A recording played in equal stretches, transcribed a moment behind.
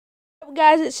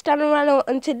Guys, it's stanno ranno,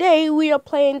 and today we are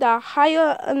playing the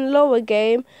higher and lower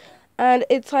game, and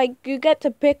it's like you get to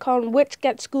pick on which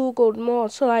gets googled more.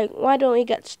 So like, why don't we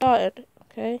get started?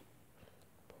 Okay,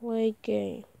 play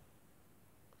game.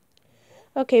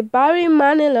 Okay, Barry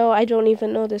Manilow, I don't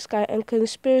even know this guy, and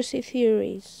conspiracy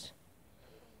theories.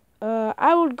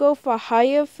 I would go for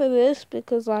higher for this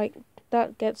because like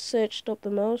that gets searched up the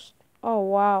most. Oh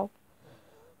wow.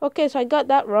 Okay, so I got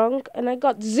that wrong, and I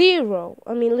got 0.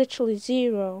 I mean, literally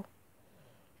 0.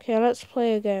 Okay, let's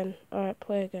play again. Alright,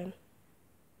 play again.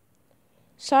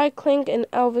 Cycling and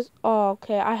Elvis. Oh,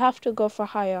 okay, I have to go for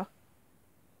higher.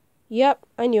 Yep,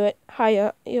 I knew it.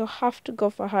 Higher. You'll have to go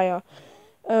for higher.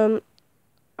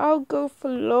 I'll go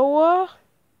for lower.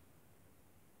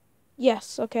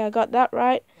 Yes, okay, I got that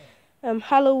right.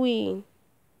 Halloween.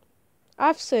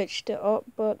 I've searched it up,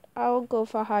 but I'll go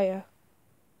for higher.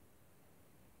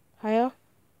 Higher?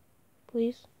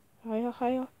 Please? Higher,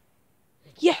 higher?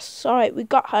 Yes! Alright, we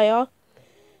got higher.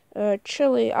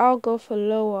 Chili, I'll go for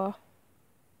lower.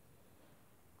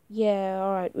 Yeah,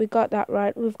 alright, we got that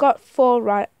right. We've got 4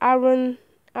 right. Aaron,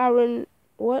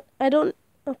 what? I don't,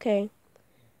 okay.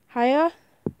 Higher?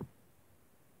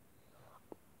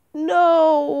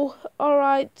 No!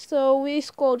 Alright, so we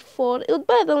scored 4. It was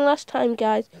better than last time,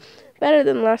 guys. Better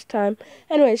than last time.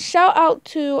 Anyway, shout out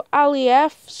to Ali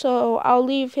F. So I'll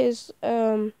leave his,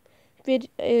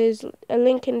 his a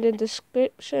link in the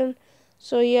description.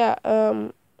 So yeah,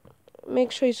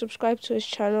 make sure you subscribe to his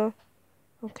channel.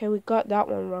 Okay, we got that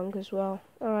one wrong as well.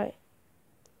 Alright.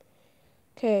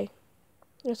 Okay.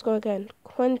 Let's go again.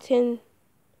 Quentin.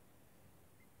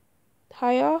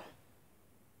 Higher.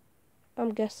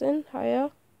 I'm guessing. Higher.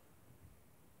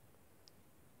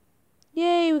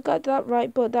 Yay, we got that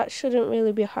right, but that shouldn't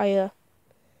really be higher.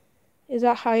 Is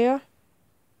that higher?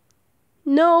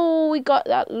 No, we got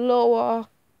that lower.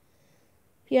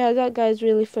 Yeah, that guy's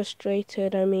really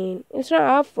frustrated. I mean, it's not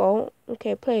our fault.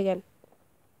 Okay, play again.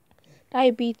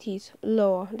 Diabetes.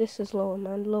 Lower. This is lower,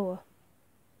 man. Lower.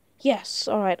 Yes.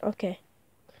 Alright, okay.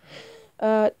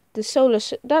 The solar...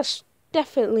 That's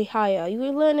definitely higher. You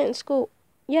will learn it in school.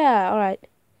 Yeah, alright.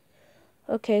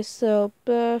 Okay, so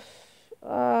birth...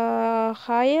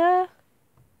 higher?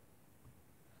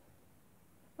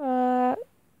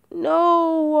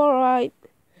 No, alright.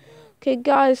 Okay,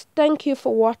 guys, thank you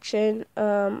for watching.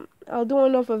 I'll do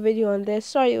another video on this.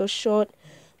 Sorry it was short,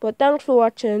 but thanks for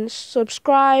watching.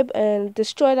 Subscribe and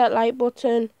destroy that like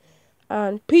button,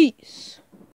 and peace.